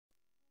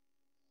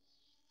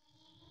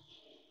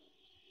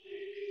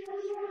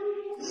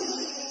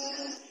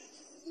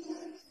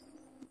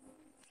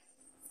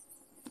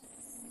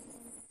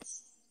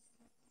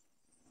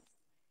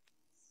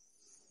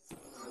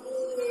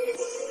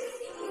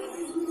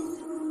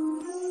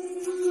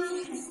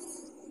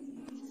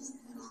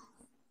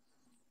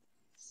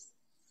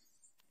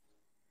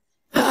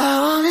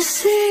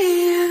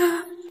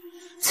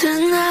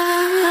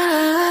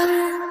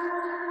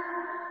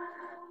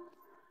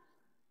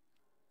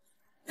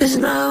It's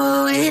not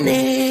what we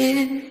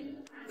need,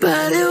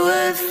 but it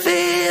would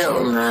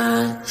feel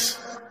nice.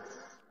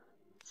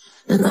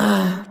 And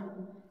I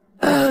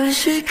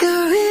wish we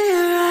could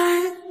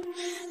rewrite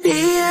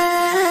the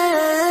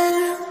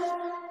end.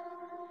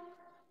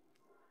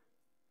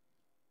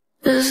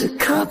 There's a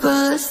couple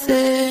of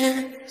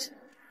things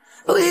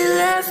we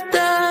left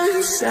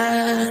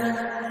unsaid.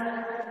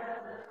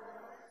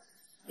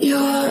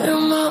 You're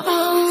in my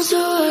arms, the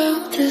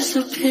world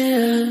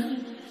disappeared.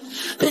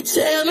 But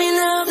tell me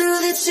now through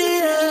the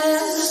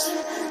tears,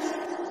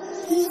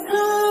 if I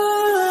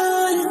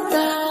were to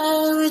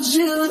die, would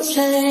you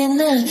lay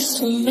next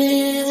to me?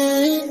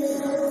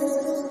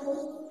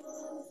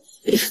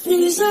 If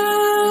these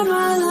are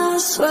my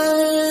last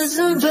words,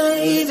 then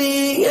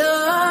baby,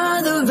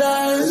 you're the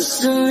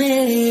best of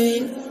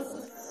me.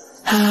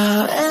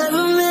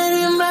 However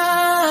many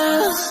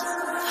miles,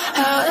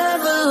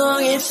 however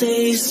long it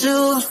takes to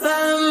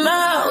find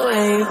my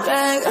way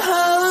back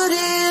home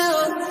to you.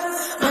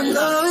 I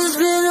know it's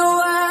been a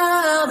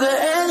while, but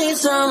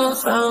anytime I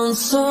found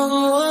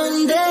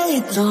someone,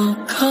 they don't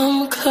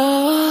come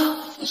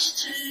close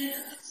to you.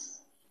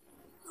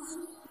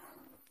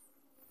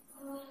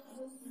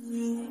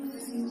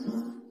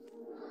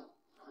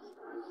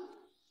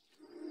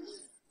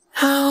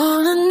 I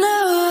wanna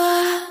know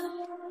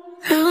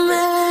what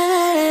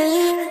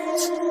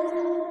remains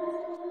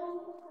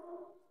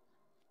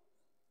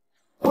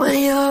when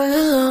you're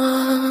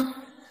alone.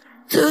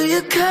 Do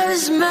you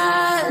curse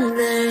my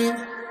name?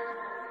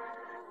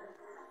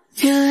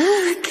 You're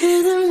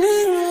looking at me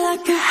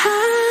like I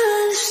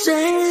have a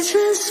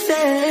stranger's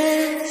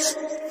face.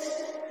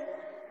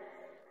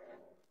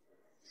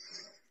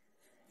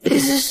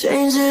 Is it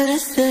stranger to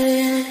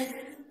think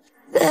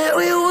that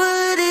we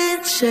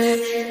wouldn't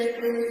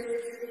change?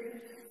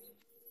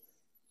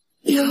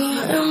 You're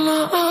in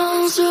my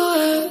arms, the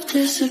world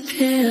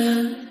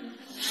disappeared.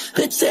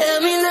 But tell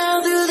me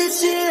now through the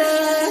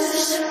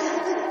tears,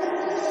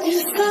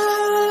 if I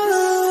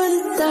were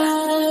to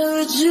die,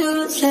 would you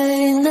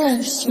lay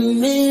next to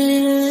me?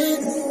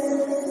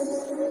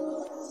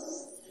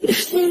 If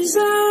these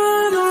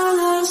are my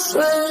last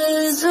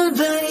words, then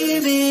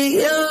baby,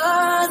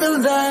 you're the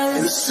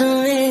best of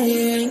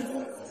me.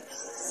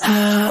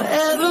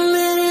 However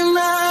many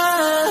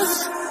miles,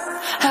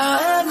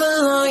 however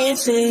long it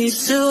takes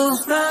to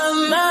find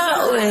my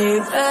way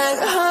back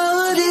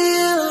home to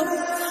you.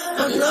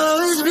 I know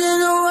it's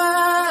been a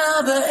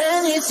while, but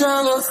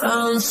anytime I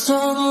found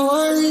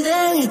someone,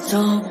 they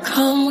don't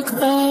come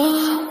close.